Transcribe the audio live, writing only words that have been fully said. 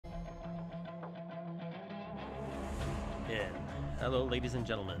Hello, ladies and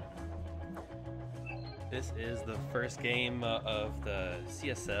gentlemen. This is the first game of the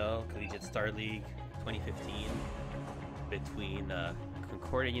CSL Collegiate Star League 2015 between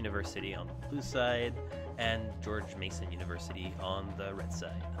Concordia University on the blue side and George Mason University on the red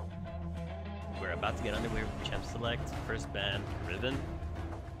side. We're about to get underway with Champ Select. First ban, Riven.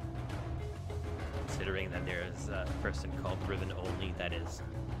 Considering that there is a person called Riven only, that is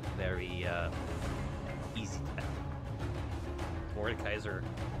very easy to ban. Mordekaiser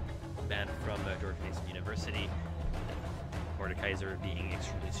banned from George Mason University. Mordekaiser being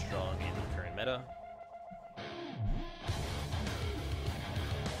extremely strong in the current meta.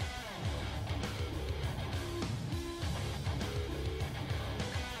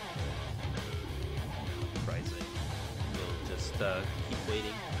 Surprising. We'll just keep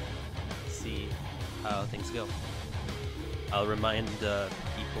waiting to see how things go. I'll remind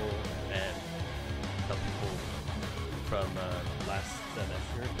people and tell people from last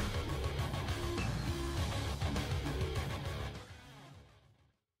semester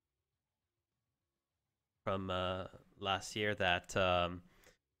last year that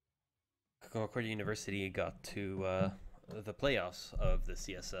Concordia University got to the playoffs of the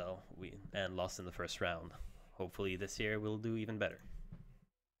CSL and lost in the first round. Hopefully this year we'll do even better.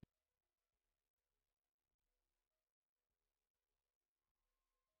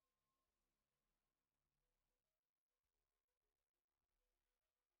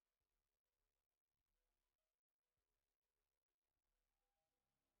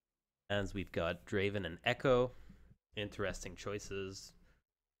 And we've got Draven and Echo. Interesting choices.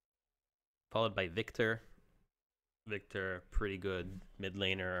 Followed by Victor. Victor, pretty good mid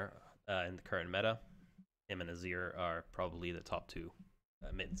laner in the current meta. Him and Azir are probably the top two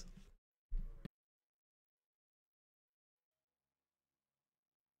mids.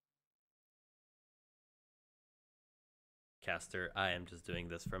 Caster, I am just doing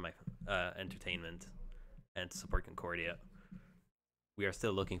this for my entertainment and to support Concordia. We are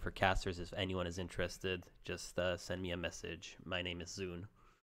still looking for casters. If anyone is interested, just send me a message. My name is Zune.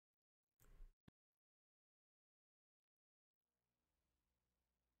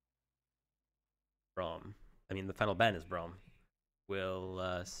 Braum. I mean, the final ban is Braum.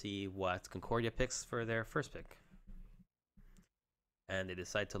 We'll see what Concordia picks for their first pick. And they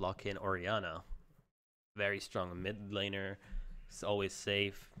decide to lock in Orianna. Very strong mid laner. It's always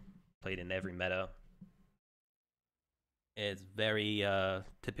safe. Played in every meta. It's very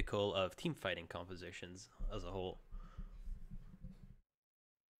typical of team fighting compositions as a whole.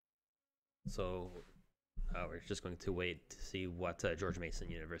 So we're just going to wait to see what George Mason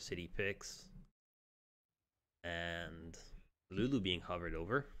University picks. And Lulu being hovered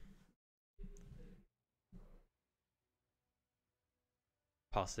over.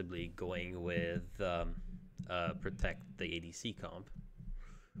 Possibly going with protect the ADC comp.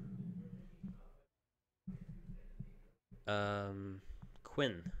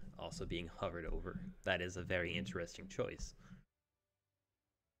 Quinn also being hovered over. That is a very interesting choice.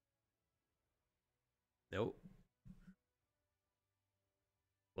 Nope.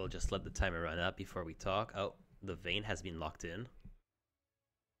 We'll just let the timer run out before we talk. Oh, the Vayne has been locked in.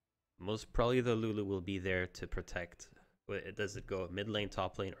 Most probably the Lulu will be there to protect. Does it go mid lane,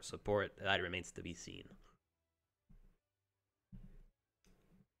 top lane, or support? That remains to be seen.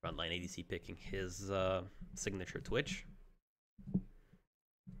 Frontline ADC picking his signature Twitch.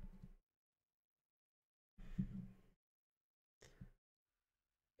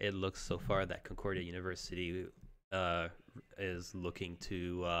 It looks so far that Concordia University is looking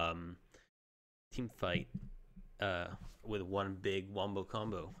to team fight with one big wombo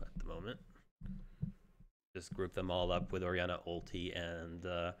combo at the moment. Just group them all up with Orianna ulti and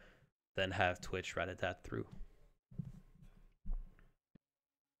then have Twitch rat-a-tat through.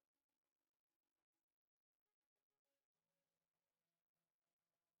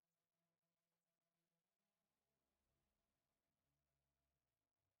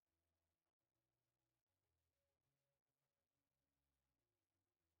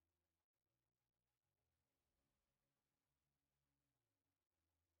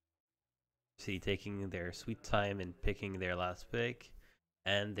 See, taking their sweet time and picking their last pick,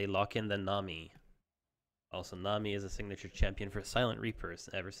 and they lock in the Nami. Also, Nami is a signature champion for Silent Reapers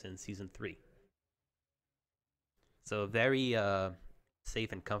ever since Season 3. So very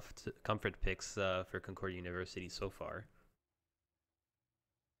safe and comfort picks for Concordia University so far.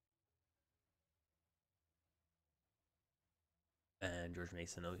 And George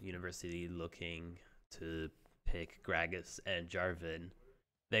Mason University looking to pick Gragas and Jarvan.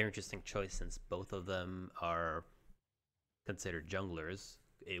 Very interesting choice since both of them are considered junglers.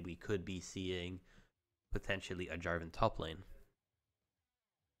 We could be seeing potentially a Jarvan top lane.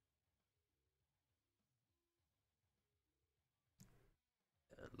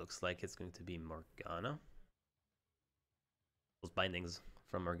 looks like it's going to be Morgana. Those bindings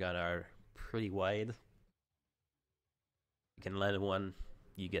from Morgana are pretty wide. You can land one,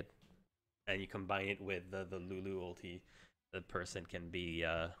 you get, and you combine it with the Lulu ulti. The person can be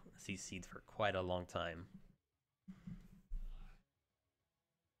CC'd for quite a long time.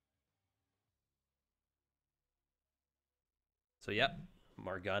 So yeah,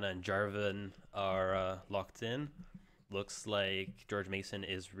 Morgana and Jarvan are locked in. Looks like George Mason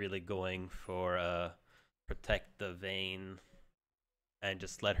is really going for protect the Vayne and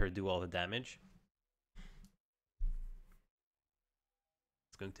just let her do all the damage.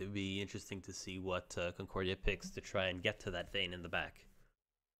 It's going to be interesting to see what Concordia picks to try and get to that Vayne in the back.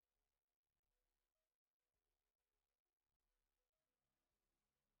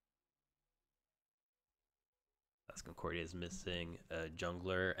 As Concordia is missing a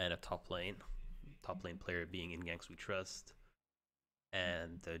jungler and a top lane player being in ganks we trust,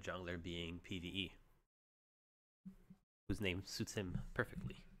 and the jungler being PvE, whose name suits him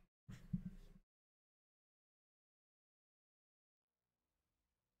perfectly.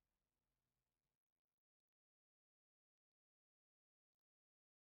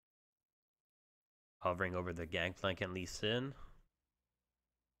 Hovering over the gangplank and Lee Sin.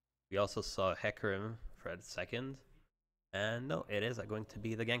 We also saw Hecarim for a second. And no, it is going to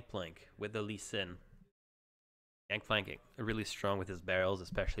be the gangplank with the Lee Sin. Gangplank really strong with his barrels,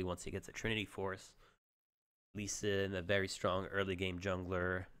 especially once he gets a Trinity Force. Lee Sin, a very strong early game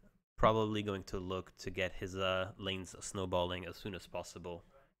jungler, probably going to look to get his lanes snowballing as soon as possible.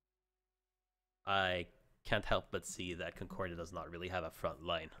 I can't help but see that Concordia does not really have a front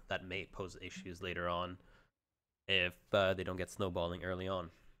line. That may pose issues later on if they don't get snowballing early on.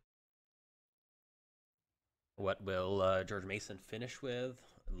 What will George Mason finish with?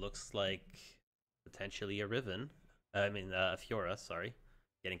 Looks like potentially a Riven. Fiora, sorry.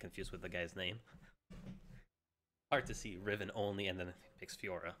 Getting confused with the guy's name. Hard to see Riven only and then picks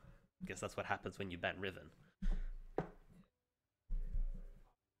Fiora. I guess that's what happens when you ban Riven.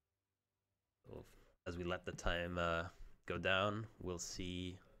 So as we let the time go down, we'll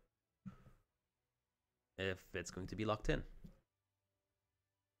see if it's going to be locked in.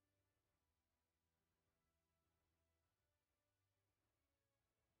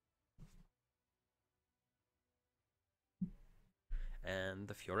 And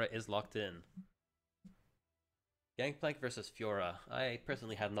the Fiora is locked in. Gangplank versus Fiora. I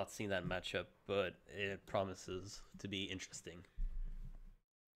personally have not seen that matchup, but it promises to be interesting.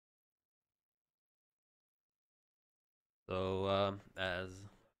 So as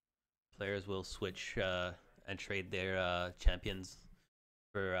players will switch and trade their champions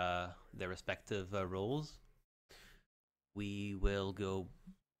for their respective roles, we will go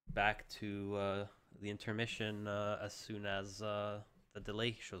back to the intermission as soon as the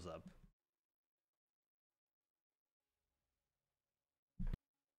delay shows up.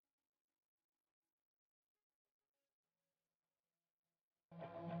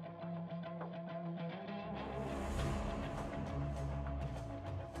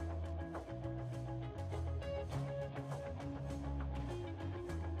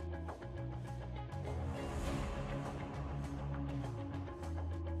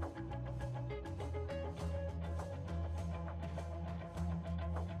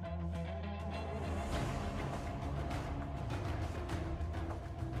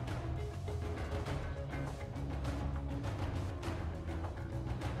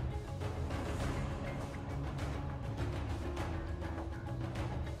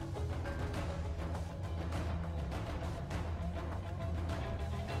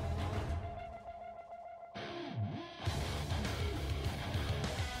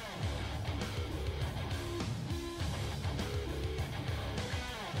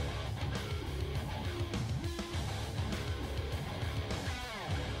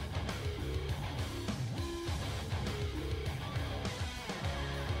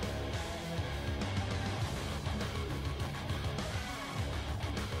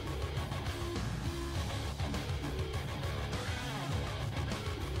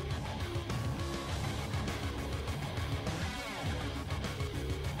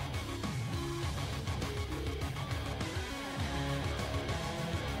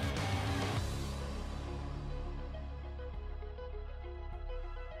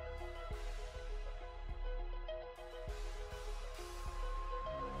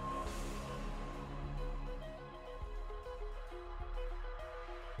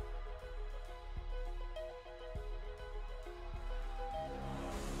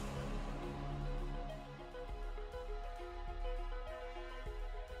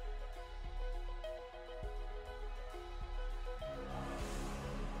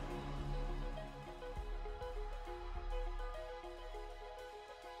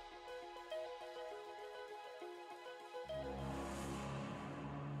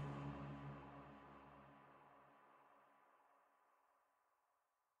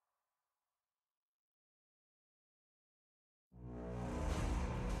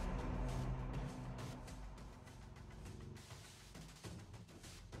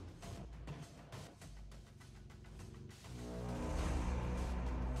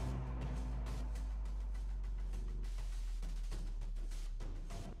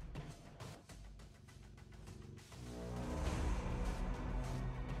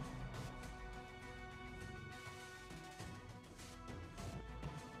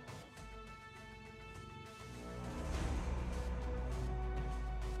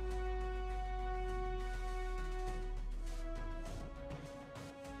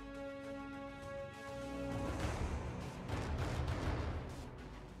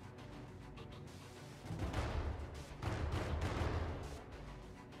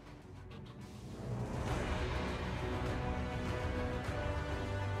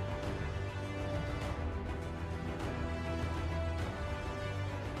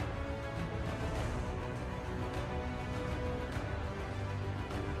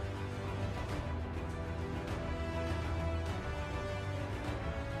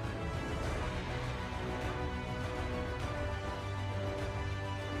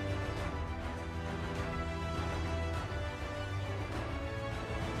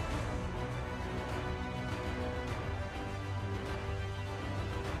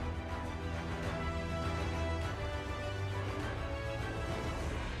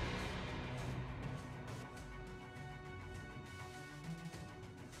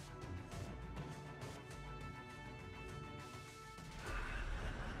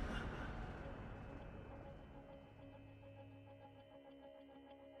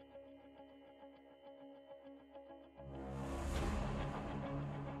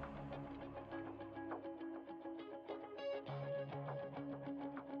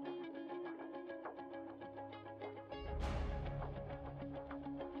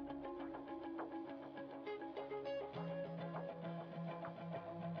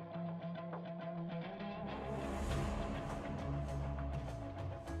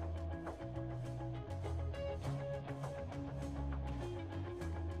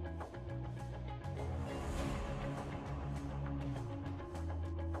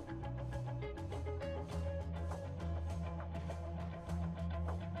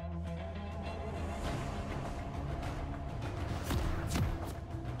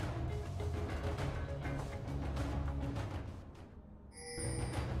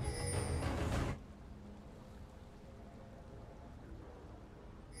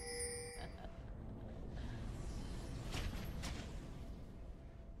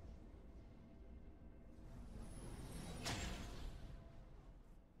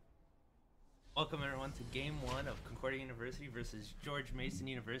 Welcome everyone to Game 1 of Concordia University versus George Mason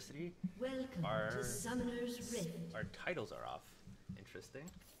University. Welcome to Summoner's Rift. Our titles are off. Interesting.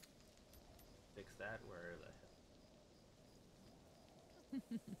 Fix that. Where the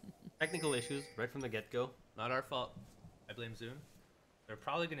hell? Technical issues right from the get-go. Not our fault. I blame Zoom. They're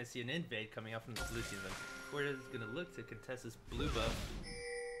probably going to see an invade coming up from the blue team. Then Concordia is going to look to contest this blue buff.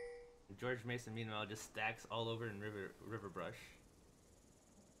 And George Mason, meanwhile, just stacks all over in river brush.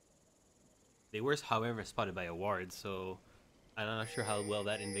 They were, however, spotted by a ward, so I'm not sure how well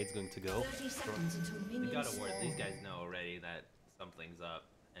that invade's going to go. 30 seconds until We minions got a ward. spawn. These guys know already that something's up,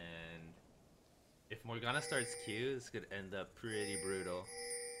 and if Morgana starts Q, this could end up pretty brutal.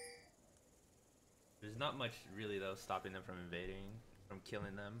 There's not much really though stopping them from invading, from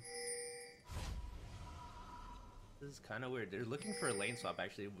killing them. This is kind of weird. They're looking for a lane swap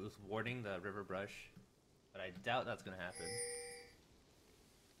actually, with warding the river brush, but I doubt that's gonna happen.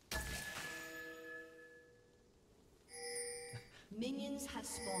 Minions have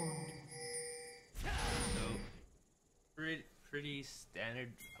spawned. So, pretty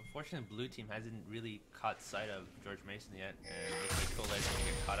standard. Unfortunately, blue team hasn't really caught sight of George Mason yet, and looks like Cole's gonna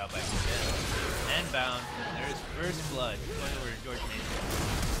get caught out by Morgan. And bound. There's first blood going over to George Mason.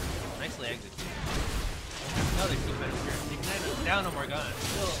 Nicely executed. Another kill by Ignite down on Morgana,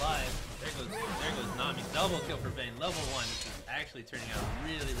 still alive. There goes Nami. Double kill for Vayne. Level 1. This is actually turning out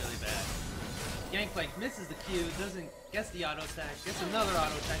really bad. Gangplank misses the Q, gets the auto attack, gets another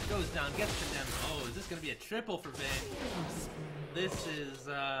auto attack, goes down, gets condemned. Oh, is this gonna be a triple for Vayne? This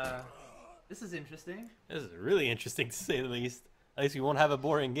is interesting. This is really interesting to say the least. At least we won't have a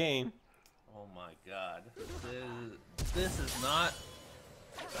boring game. Oh my god. This is not.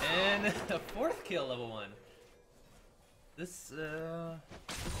 And a fourth kill, level 1. This is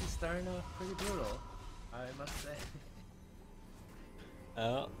starting off pretty brutal, I must say.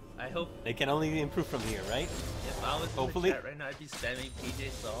 I hope they can only improve from here, right? if I was Hopefully. in the chat right now, I'd be spamming PJ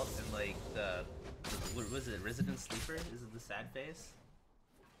Salt and like the what was it, Resident Sleeper? Is it the sad face?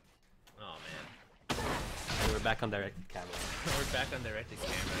 Oh man. And we're back on directed camera. We're back on directed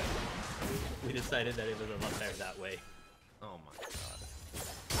camera. We decided that it was a lot better that way. Oh my god.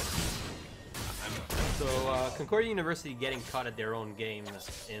 So Concordia University getting caught at their own game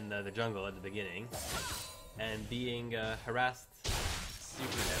in the jungle at the beginning, and being harassed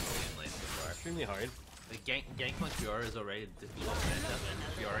Super heavily in lane so far. extremely hard. The Gangplank Fiora is already difficult to end up, and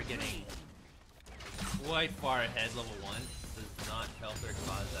Fiora getting quite far ahead level 1 does not help their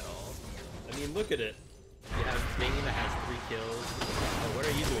cause at all. I mean, look at it. You have Vayne that has 3 kills. Oh, what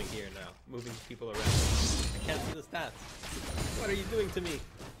are you doing here now? Moving people around. I can't see the stats. What are you doing to me?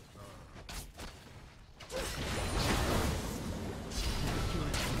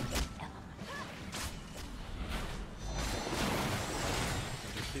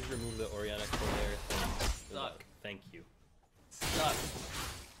 Please remove the Oriana from there. Stuck. Thank you. Stuck.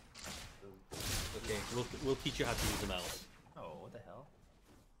 Okay, we'll teach you how to use the mouse. Oh, what the hell?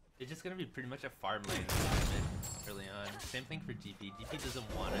 It's just gonna be pretty much a farm lane early on. Same thing for GP. GP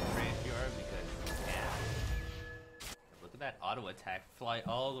doesn't want to train PR because yeah. Look at that auto attack fly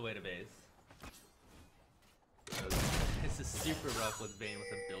all the way to base. This is super rough with Vayne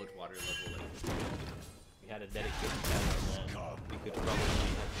with a bilge water level lane. We had a dedicated channel on that. We could probably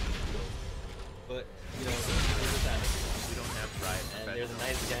have to, but you know, there's a time. We don't have Riot. And there's a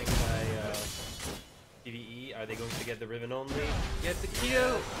nice gank by PvE. Are they going to get the Riven only? Get the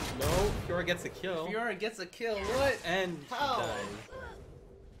kill! No, Fiora gets a kill. Fiora gets a kill. What? And How?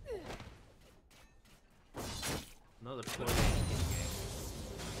 she dies. Another poor gank.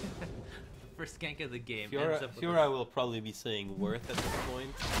 First gank of the game. ends up with Fiora will probably be saying worth at this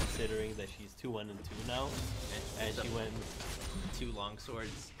point, considering that she's 2-1 and 2 now, and she went 2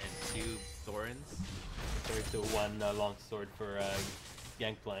 longswords and 2 thorns. compared to 1 longsword for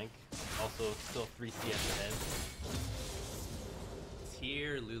Gangplank. Also, still 3 CS ahead.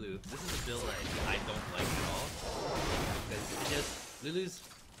 Tier Lulu. This is a build I don't like at all. Because it just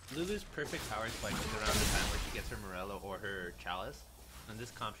Lulu's perfect power spike is around the time where she gets her Morello or her Chalice. In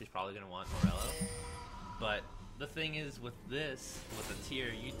this comp she's probably gonna want Morello. But the thing is with this, with a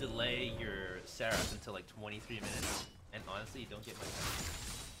tier, you delay your Seraph until like 23 minutes. And honestly you don't get much time.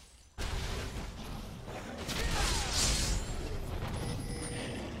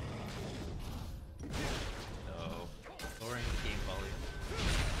 So lowering the game volume.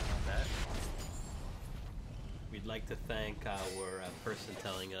 Not that. We'd like to thank our person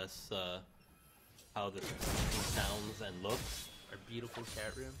telling us how the sounds and looks. Our beautiful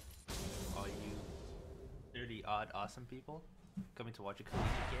chat room. All you 30 odd awesome people coming to watch a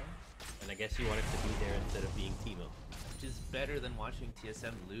collegiate game. And I guess you wanted to be there instead of being Timo. which is better than watching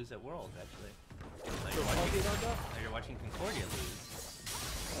TSM lose at World, actually. Now you're watching Concordia lose.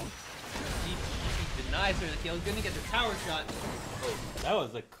 He denies her the kill. He's gonna get the tower shot. Oh, that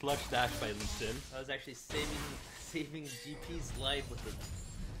was a clutch dash by Lee Sin. I was actually saving GP's life with the...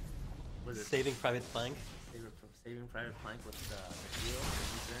 Was it Saving Private Plank. Saving Private Plank with the heal.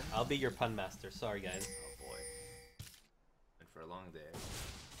 I'll be your pun master. Sorry, guys. Oh boy. Went for a long day.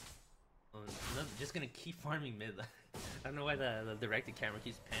 Well, just gonna keep farming mid. I don't know why the directed camera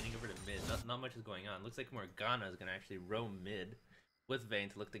keeps panning over to mid. Not much is going on. Looks like Morgana is gonna actually roam mid with Vayne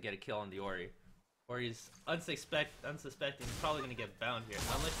to look to get a kill on the Ori. Ori's unsuspecting, probably gonna get bound here.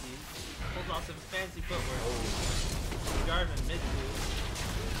 Unless he pulls off some fancy footwork. Oh. Jarvan mid move.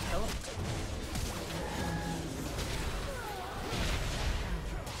 Hello.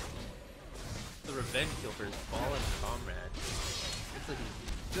 The revenge kill for his fallen comrade. Looks like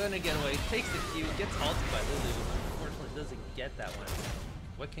he's gonna get away. Takes the Q, gets halted by Lulu. Unfortunately, doesn't get that one.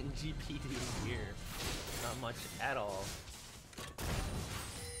 What can GP do here? Not much at all.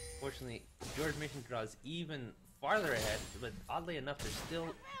 Fortunately, George Mason draws even farther ahead, but oddly enough, they're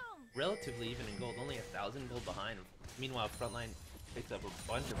still relatively even in gold, only 1,000 gold behind. Meanwhile, Frontline picks up a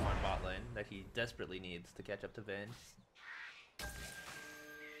bunch of farm bot lane that he desperately needs to catch up to Vayne.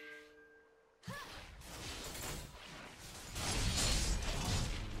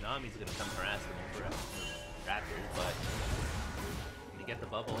 Nami's gonna come harass him for Raptors, but can he get the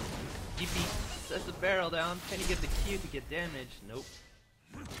bubble? GP sets the barrel down. Can he get the Q to get damage? Nope.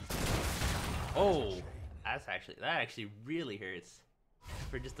 Oh, that actually really hurts.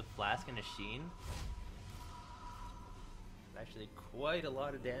 For just a flask and a sheen. Actually quite a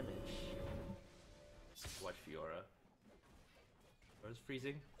lot of damage. Watch Fiora. Fiora's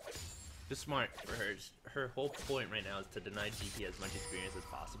freezing. Just smart for her. Her whole point right now is to deny GP as much experience as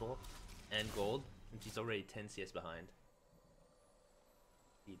possible. And gold. And she's already 10 CS behind.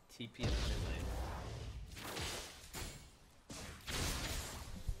 The TP in the mid lane.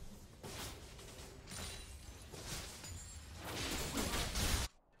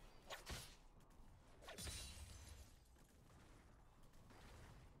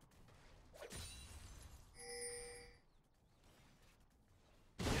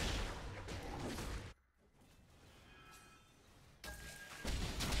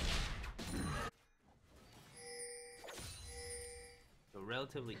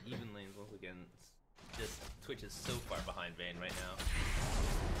 Relatively even lanes once again. Just Twitch is so far behind Vayne right now.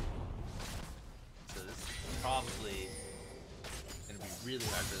 So this is probably gonna be really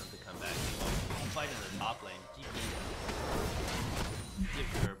hard for them to come back. Fighting the top lane.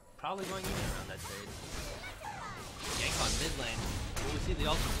 GP are probably going even around that trade. Gank on mid lane. Well, we see the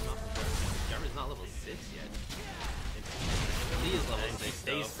ultimate. Jarvan's not level 6 yet. Lee is level 6.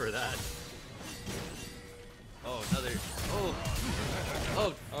 Stays for that. Oh, another. Oh,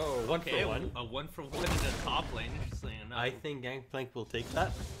 one for one. A 1 for 1 in the top lane. Interesting enough. I think Gangplank will take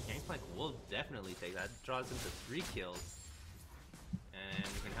that. Gangplank will definitely take that. Draws him to 3 kills. And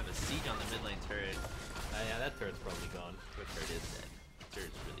we're gonna have a siege on the mid lane turret. Yeah, that turret's probably gone. The turret is dead. The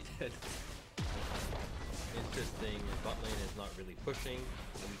turret's really dead. Interesting. Bot lane is not really pushing.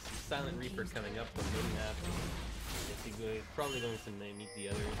 And we see Silent Reaper coming up from mid map. He's probably going to meet the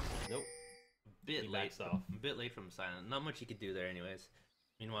others. Nope. A bit late from Silent. Not much he could do there anyways.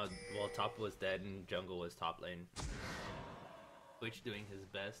 Meanwhile, while top was dead and jungle was top lane. Twitch doing his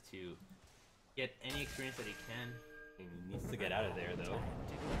best to get any experience that he can. He needs to get out of there though.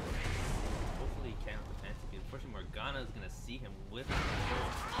 Hopefully he can with the fancy beat. Unfortunately, Morgana is gonna see him with the control.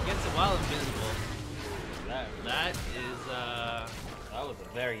 He gets it while invisible. That was a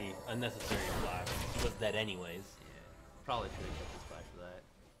very unnecessary flash. He was dead anyways. Yeah, probably should have kept his flash for that.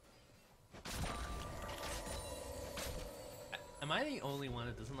 Am I the only one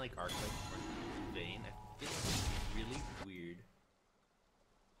that doesn't like Arc like Vayne? It's really weird.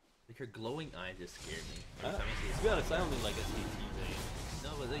 Like her glowing eye just scared me. To be honest, I only like SKT Vayne. No,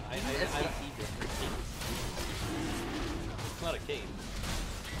 but like SKT Vayne. It's not a cape.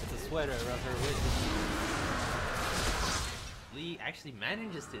 It's a sweater around her waist. Lee actually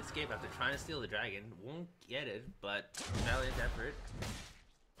manages to escape after trying to steal the dragon. Won't get it, but valiant effort.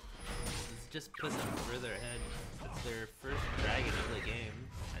 This just puts them further ahead. It's their first dragon of the game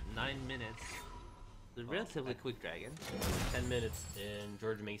at 9 minutes. It's a relatively quick dragon. 10 minutes and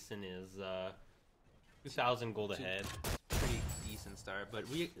George Mason is 2,000 gold ahead. Pretty decent start, but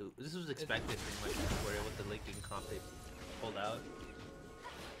this was expected pretty much for what the late game comp they pulled out.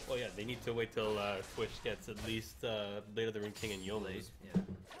 Well, yeah, they need to wait till Twitch gets at least Blade of the Rune King and Yoles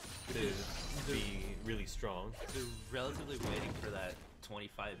to be really strong. They're relatively waiting for that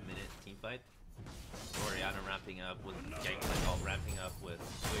 25-minute team fight Oriana ramping up with Gangplank ult ramping up with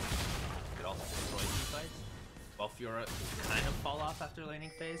Switch could also destroy team fights. While Fiora will kind of fall off after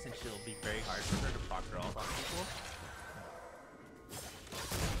laning phase, and she'll be very hard for her to proc her ult on people.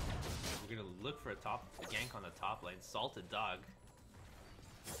 We're gonna look for a gank on the top lane. Salted Dog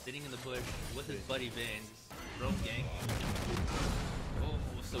sitting in the bush with his buddy Vayne. Roam gank. Oh,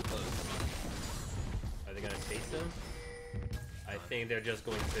 so close. Are they gonna chase him? I think they're just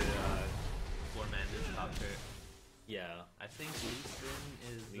going to. 4-man this top turret. Yeah. I think Lee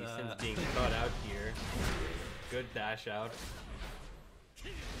Sin is. Lee Sin's being caught out here. Good dash out.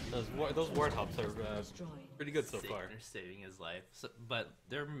 Those ward hops are pretty good so far. They're saving his life. So, but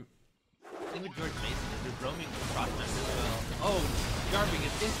they're. I think with George Mason is they're roaming across map really well. Oh, Jarving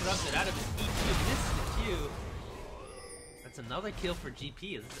is interrupted out of his EQ. Misses the Q. That's another kill for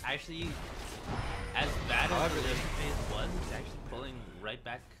GP. It's actually as bad as the phase was. It's actually pulling right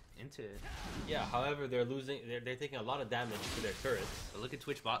back into it. Yeah, however, they're losing. They're taking a lot of damage to their turrets. But look at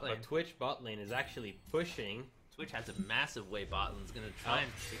Twitch bot lane. But Twitch bot lane is actually pushing. Twitch has a massive way bot lane's gonna try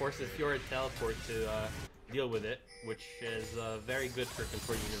and forces Fiora teleport to deal with it, which is very good for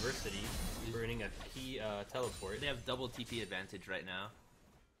Concordia University, burning a key teleport. They have double TP advantage right now.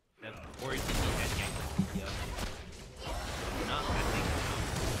 They have Ori TP and Gangplank TP up. No, I think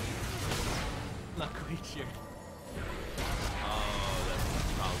not quite sure. Oh, that's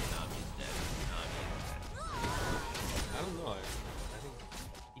probably Nami's dead. I don't know. I think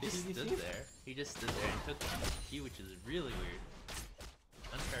he just stood there. He just stood there and took the Q, which is really weird.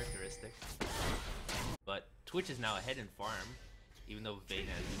 Uncharacteristic. But Twitch is now ahead in farm, even though Vayne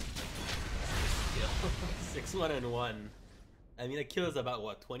has 6-1 and 1. I mean, a kill is about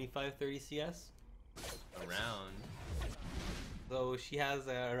what, 25-30 CS? Around. So she has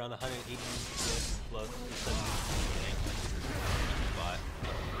around 180 CS plus. But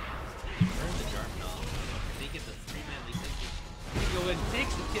burn the Jarvan. They get the 3-man. They go in,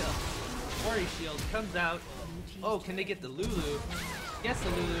 takes the kill. Ori shield comes out. Oh, can they get the Lulu? Gets the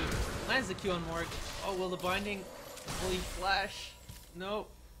Lulu. Lands the Q on Morg. Oh, will the binding fully flash? Nope.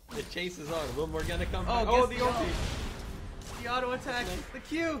 The chase is on. Will Morgana come? Oh, the ulti. The auto attack. The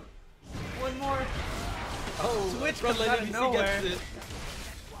Q. One more. Oh, Switch comes out of nowhere.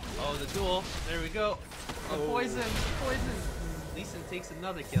 Oh, the duel. There we go. The poison. Poison. Lee Sin takes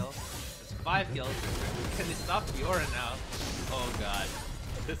another kill. That's 5 kills. Can they stop Fiora now? Oh god.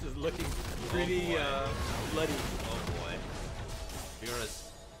 This is looking pretty bloody. Oh boy.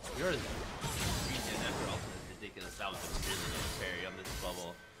 Fiora's regen after ultimate is ridiculous. That was a really good parry on this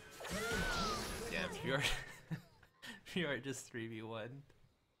bubble. Damn, Fiora just 3v1.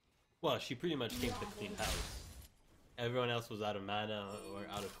 Well, she pretty much came to clean house. Everyone else was out of mana or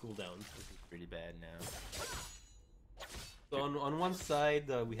out of cooldowns. This is pretty bad now. So on one side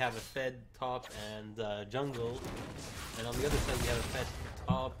we have a Fed top and jungle, and on the other side we have a Fed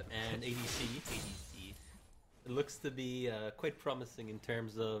top and ADC. It looks to be quite promising in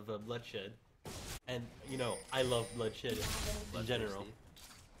terms of bloodshed, and you know I love bloodshed in general.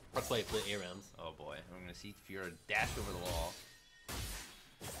 That's why I play ARAMs. Oh boy, we're gonna see Fiora dash over the wall.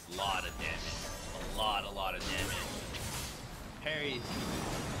 A lot of damage. A lot of damage. Parry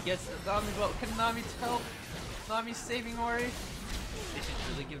gets the Nami boat. Can Nami help? Nami's saving Ori. They should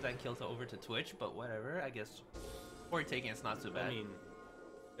really give that kill over to Twitch, but whatever. I guess Ori taking it's not so bad. I mean,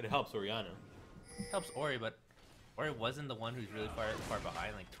 it helps Oriana. Helps Ori, but Ori wasn't the one who's really far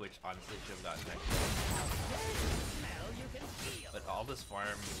behind. Like Twitch honestly should have gotten that kill. But all this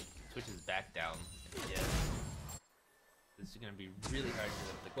farm, Twitch is back down. Yeah. This is gonna be really hard for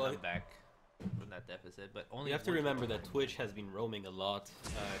them to come back from that deficit, but only. You have to remember that Twitch has been roaming a lot,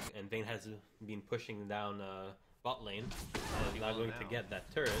 and Vayne has been pushing down bot lane, and is now going to get that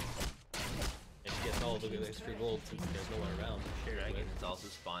turret, and she gets all the extra gold since there's no one around. Dragon is also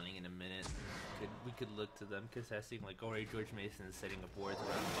spawning in a minute. We could look to them contesting, like already George Mason is setting up wards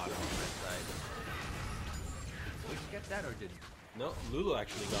around the bottom right side. Did you get that or did? No, Lulu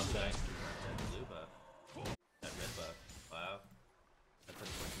actually got that. That blue buff. That red buff. Wow. That's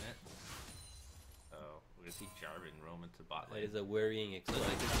unfortunate. Oh, we're gonna see Jarvan roam into bot lane. That is a worrying Looks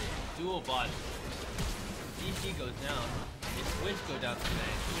like it's a dual bot. DP goes down. If Twitch go down to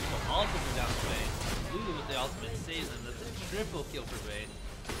Vayne, Twitch will also go down to Vayne. Lulu with the ultimate saves him. That's a triple kill for Vayne.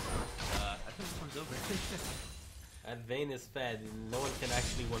 I think this one's over. And Vayne is fed, no one can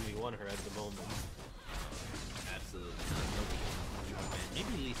actually 1v1 her at the moment. Absolutely not.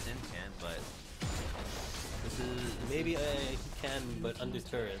 Maybe Lee Sin can, but maybe he can, but under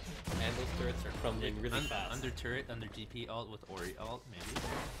turret, and those turrets are crumbling really fast. Under turret, under GP ult with Ori ult, maybe.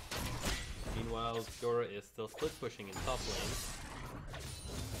 Meanwhile, Fiora is still split pushing in top lane.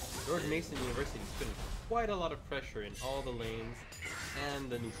 George Mason University is putting quite a lot of pressure in all the lanes and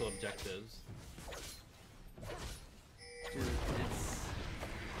the neutral objectives. It's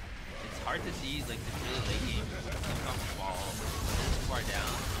hard to see like the really late game come fall this far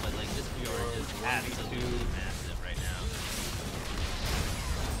down, but like this Fiora is absolutely massive right now.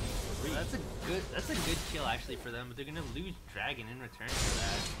 That's a good kill actually for them, but they're gonna lose Dragon in return for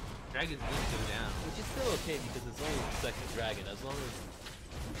that. Dragon's gonna go down. Which is still okay because it's only the second dragon, as long as...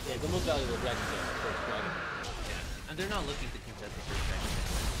 Yeah, the most valuable dragon is the first dragon. Yeah, and they're not looking to contest the first dragon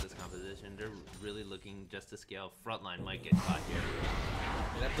in this composition. They're really looking just to scale. Frontline might get caught here.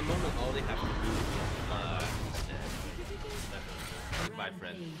 And at the moment, all they have to do is... Bye,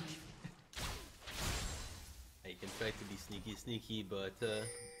 friend. You can try to be sneaky, but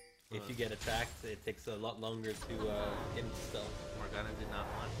if you get attacked, it takes a lot longer to get into stealth. Morgana did not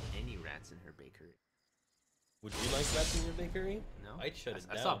want any rats in her bakery. Would you like rats in your bakery? No. I'd shut it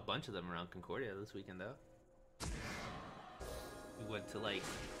down. I saw a bunch of them around Concordia this weekend, though. We went to, like,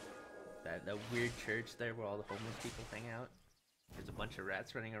 that weird church there where all the homeless people hang out. There's a bunch of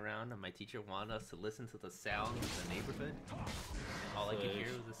rats running around, and my teacher wanted us to listen to the sounds of the neighborhood. And all I could hear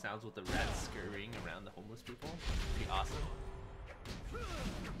was the sounds with the rats scurrying around the homeless people. Pretty awesome.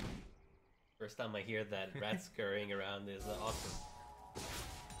 First time I hear that rats scurrying around is awesome.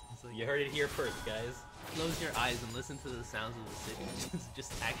 Like, you heard it here first, guys. Close your eyes and listen to the sounds of the city. It's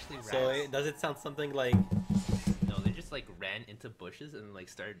just actually rats. So does it sound something like... No, they just like ran into bushes and like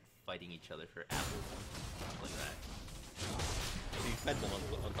started fighting each other for apples and like that. So you fed them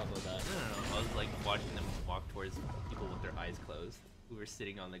on top of that? No. I was like watching them walk towards people with their eyes closed, who were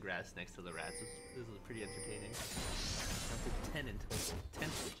sitting on the grass next to the rats. This was pretty entertaining. Up to 10 in total.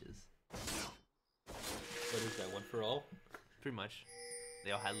 10 switches. What is that, one for all? Pretty much.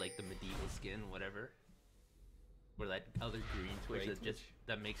 They all had like the medieval skin, whatever. Or that other green Twitch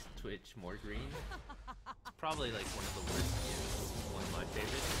that makes Twitch more green. It's probably like one of the worst skins. One of my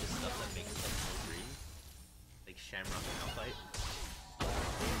favorites. Just stuff that makes them more green. Like Shamrock and Malphite.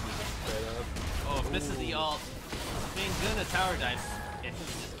 Oh, misses the ult. I mean, gonna tower dive. If he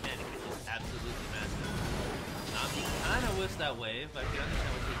just can, because he's absolutely massive. Nami kind of whiffs that wave. I can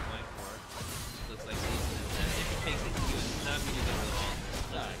understand what he's going for. Looks like he's if he takes it, he was not going to go for the ult.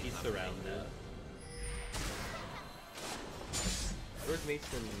 He's surrounded. George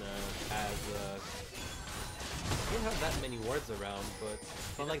Mason has they don't have that many wards around, but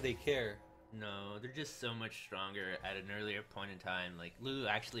it's not like they care. No, they're just so much stronger at an earlier point in time. Like, Lulu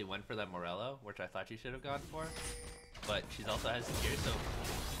actually went for that Morello, which I thought she should have gone for. But she also has gear, so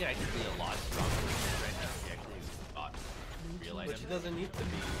she can actually be a lot stronger than she is right now. She actually bought real items. But she doesn't need to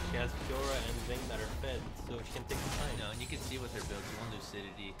be. She has Fiora and Vayne that are fed, so she can take the time. No, and you can see with her build, she won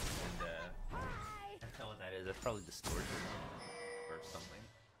Lucidity, and I can't tell what that is. That's probably Distortion or something.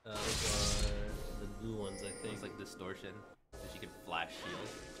 Those are the blue ones, I think. It's like Distortion, so she can flash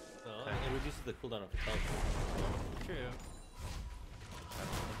shield. Oh, it reduces the cooldown of the health. True. I don't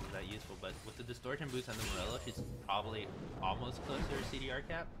think it's that useful, but with the Distortion boost on the Morello, she's probably almost close to her CDR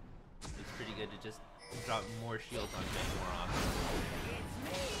cap. It's pretty good to just drop more shields on Vayne more often.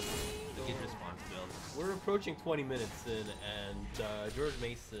 It's a good response build. We're approaching 20 minutes in, and George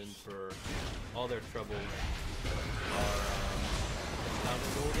Mason, for all their troubles, are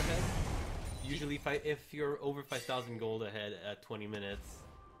 5,000 gold ahead. Usually, if you're over 5,000 gold ahead at 20 minutes,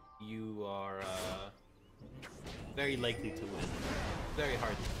 you are very likely to win. Very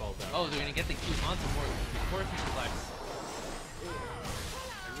hard to fall down. Oh, they're gonna get the Q onto more flex. I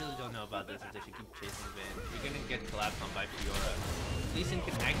really don't know about this if they should keep chasing Vayne. You're gonna get collapsed on by Fiora. Lee Sin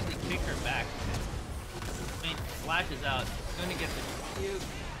can actually kick her back. Vayne flashes out. Gonna get the Q.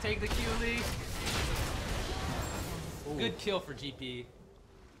 Take the Q, Lee. Ooh. Good kill for GP.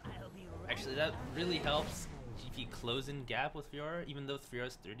 Actually, that really helps GP closing gap with Fiora. Even though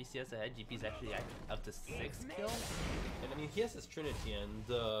Fiora's 30 CS ahead, GP's actually up to 6 kills. And I mean, he has his Trinity, and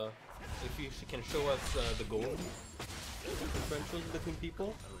if he can show us the gold differentials between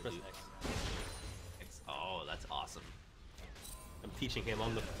people, press X. Oh, that's awesome. I'm teaching him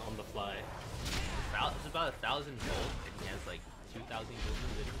on the fly. It's about 1,000 gold, and he has like 2,000 gold in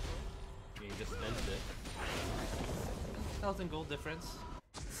video. I mean, he just spends it. 1,000 gold difference.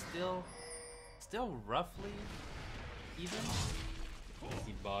 Still roughly even.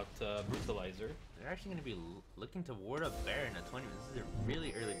 He bought Brutalizer. They're actually going to be looking to ward up Baron at 20 minutes. This is a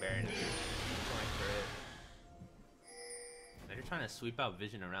really early Baron. Going for it. They're trying to sweep out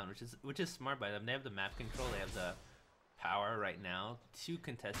Vision around, which is smart by them. They have the map control. They have the power right now to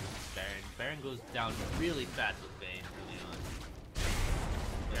contest with Baron. Baron goes down really fast with Vayne early on.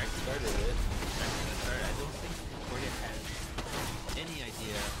 They're actually Started it. I don't think Concordia has any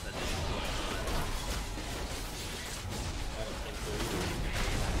idea that this is going to I don't think so either.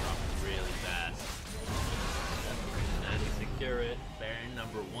 drop really fast. And secure it. Baron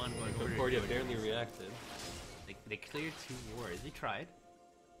number 1 going over to Concordia George. barely reacted. They cleared 2 wards. They tried.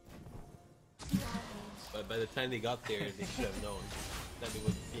 But by the time they got there, they should have known that it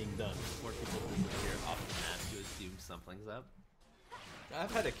was being done. More people disappear off the map to assume something's up.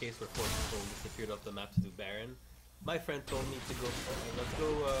 I've had a case where 4 people disappeared off the map to do Baron. My friend told me to go, let's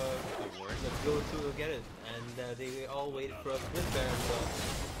go to get it. And they all waited for us with Baron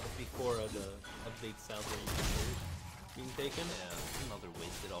before the update sound being taken. Yeah, another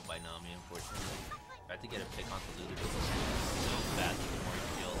wasted all by Nami, unfortunately. Tried to get a pick onto Lulu, but so fast with the more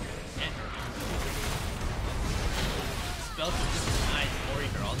kill. And spells are just nice for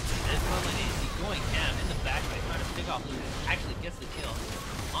her ultimate. There's Merlin AC going ham in the backside, trying to pick off Lulu. Actually gets the kill.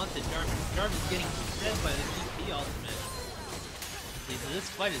 Onto Jarvis. Jarvis getting fed by the GP ultimate.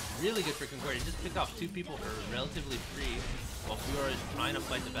 This fight is really good for Concordia. Just picked off 2 people for relatively free, while Fiora is trying to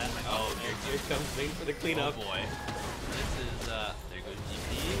fight the bad guy. Oh, here comes Ving for the cleanup. Oh boy. This is, there goes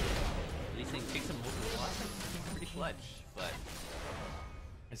GP. These things takes him over the lot. Pretty clutch, but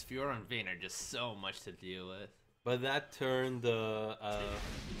as Fiora and Vayne are just so much to deal with. But that turned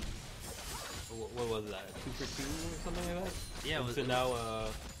what was that? 2 for 2 or something like that? Yeah, it was. So now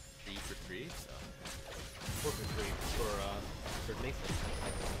 3 for 3. So. 4 for 3 for Mason.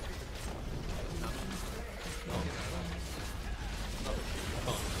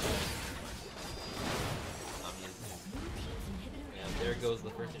 And there goes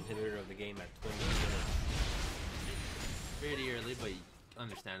the first inhibitor of the game at 20 minutes. Pretty early, but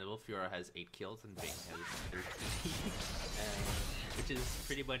understandable. Fiora has 8 kills and Vayne has 13. Which is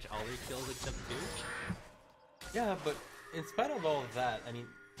pretty much all their kills except 2. Yeah, but in spite of all of that, I mean,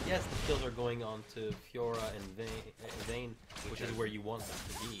 yes, the kills are going on to Fiora and Vayne, which is where you want them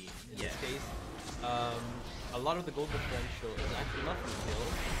to be in this case. A lot of the gold differential is actually not from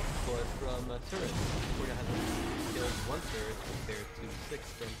kills, but from turrets. Concordia has killed 1 turret compared to 6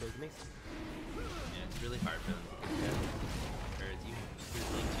 from George Mason. Yeah, it's really hard for them to get turrets. Even if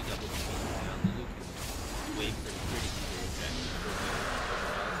there's like 2 double GPs down, Lulu can wait for pretty easy objectives.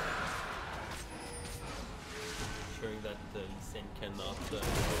 Ensuring that Lee Sin cannot steal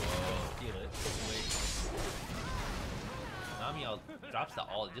it. Nami drops the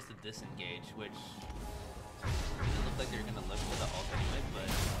ult just to disengage, which doesn't look like they're gonna look for the ult anyway, but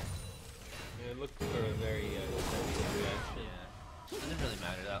yeah, it looked for a very reaction. yeah, doesn't really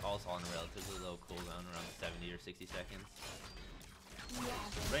matter. That ult's on a relatively low cooldown, around 70 or 60 seconds.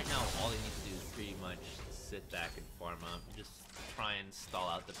 Right now, all they need to do is pretty much sit back and farm up, and just try and stall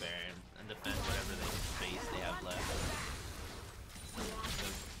out the Baron and defend whatever space they have left.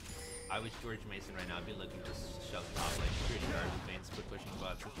 I was George Mason right now. I'd be looking to shove top lane pretty hard with Vayne split pushing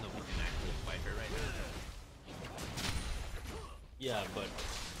bots, since nobody can actually fight her right now. Yeah, but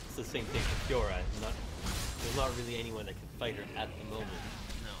it's the same thing for Fiora. There's not really anyone that can fight her at the moment.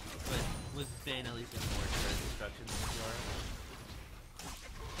 No, but with Vayne at least in more turret destruction than Fiora.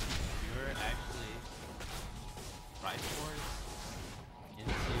 Fiora actually tried force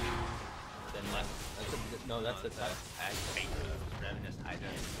into Then that's a Ravenous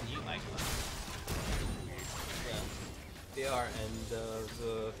Hydra. New icon. Yeah, they are, and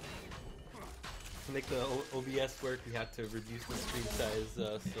to make the OBS work, we had to reduce the screen size,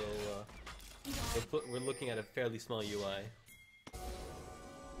 so we're looking at a fairly small UI.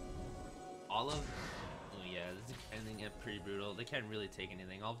 All of... Oh yeah, this is ending up pretty brutal. They can't really take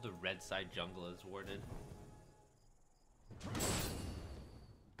anything. All of the red side jungle is warded.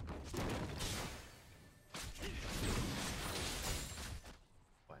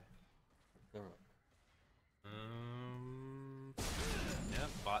 Why? Yeah,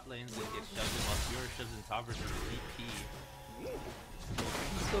 bot lanes they get shoved in while Fiora shoves in top versus VP. You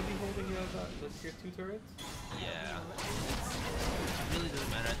still be holding your tier 2 turrets? Yeah. It really doesn't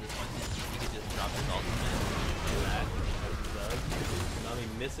matter at this point. He could just drop his ultimate and that. Nami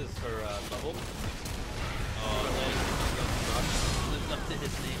misses her bubble. Oh, nice. Lives up to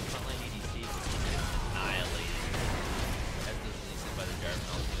his name, frontline ADC. Annihilated. As is released by the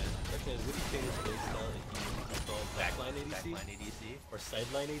Jarvan ultimate. Okay, what do you think is base style if you install backline ADC? Backline ADC. Or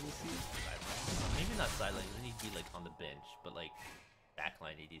sideline ADC? Maybe not sideline, then he'd be like on the bench, but like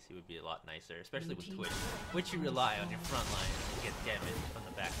backline ADC would be a lot nicer, especially with Twitch. Which you rely on your front line to get damage from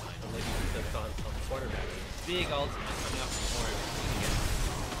the backline. Maybe you put on quarterback. Big ultimate coming up from Morg.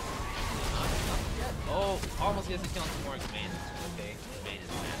 Oh, almost gets a kill on Morg. Vayne. Okay, Vayne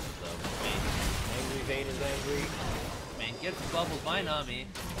is massive though. Angry Vayne is angry. Vayne gets bubbled by Nami.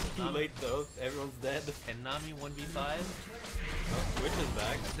 Too late though, everyone's dead. Can Nami 1v5? Oh, Switch is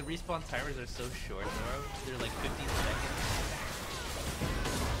back. The respawn timers are so short, though. They're like 15 seconds.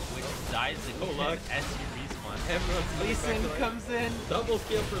 Which dies again luck. as you respawn. Everyone's Lee coming back Sin to life. comes in. Double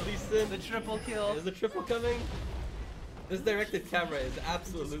kill for Lee Sin. The triple kill. Is the triple coming? This directed camera is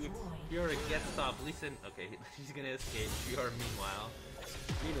absolute. Fiora gets stopped. Lee Sin, okay, she's gonna escape. Fiora, meanwhile.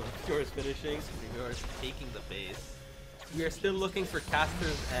 Fiora's finishing. Fiora's taking the base. We are still looking for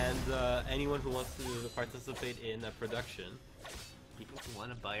casters and anyone who wants to participate in a production. People who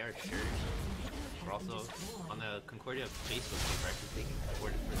want to buy our shirt. We're also on the Concordia Facebook page. We're actually taking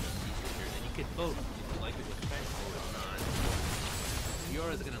orders for the t-shirt shirt, and you can vote if you like it with friends or not.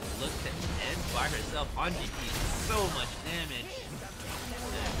 Fiora's gonna look to end by herself on GP. So much damage.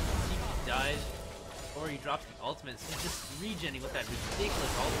 And GP dies, or he drops the ultimate. So he's just regenning with that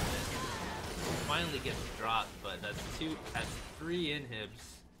ridiculous ultimate. Finally gets dropped, but that's 3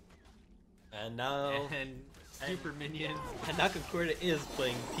 inhibs. And now. And super minions. And now Concordia is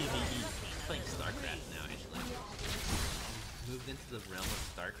playing PvE. Playing StarCraft now, actually. Moved into the realm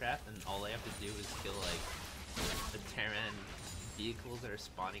of StarCraft, and all I have to do is kill like the Terran vehicles that are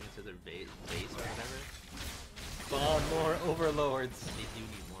spawning into their base or whatever. Spawn more overlords. They do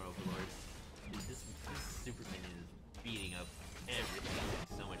need more overlords. This super minion is beating up everything,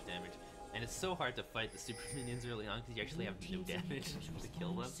 doing so much damage. And it's so hard to fight the super minions early on because you actually have no damage to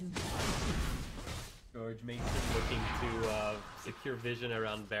kill them. George Mason looking to secure vision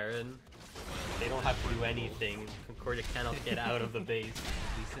around Baron. They don't have to do anything. Concordia cannot get out of the base.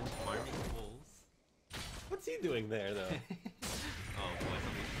 Decent farming wolves. What's he doing there, though? Oh boy,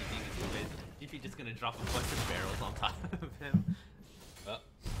 somebody's TPing into the base. GP just gonna drop a bunch of barrels on top of him.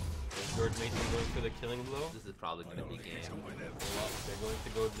 Is George Mason going for the killing blow? This is probably gonna be game. Well, they're going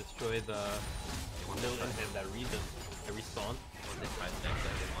to go destroy the mill and that reason. The respawn. Or they try to next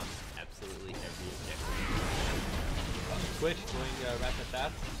they want absolutely every objective. Switch going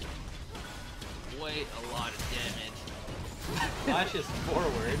rat-a-tat. Quite a lot of damage. Flashes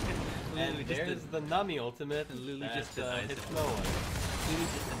forward. Lulu And just there's the Nami ultimate. And Lulu that, just denies hits him. no one. Lulu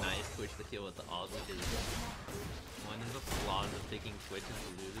just denies Twitch the kill with the ult, which is one of the flaws of taking Twitch into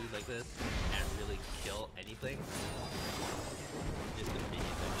Lulu like this. Can't really kill anything. Just the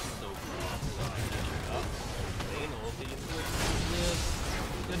minions are just so broad. Oh, Lane ulti into it.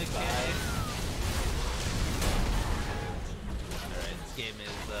 Gonna kill. Alright, this game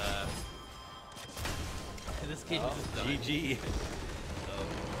is this game is done. GG. So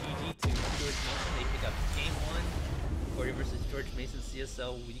GG to George Mason. They pick up game 1. Concordia versus George Mason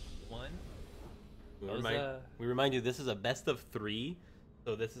CSL week 1. We remind you, this is a best of 3,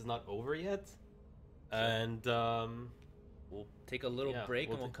 so this is not over yet. And We'll take a little yeah, break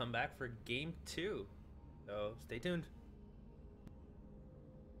we'll and we'll come back for game 2. So stay tuned.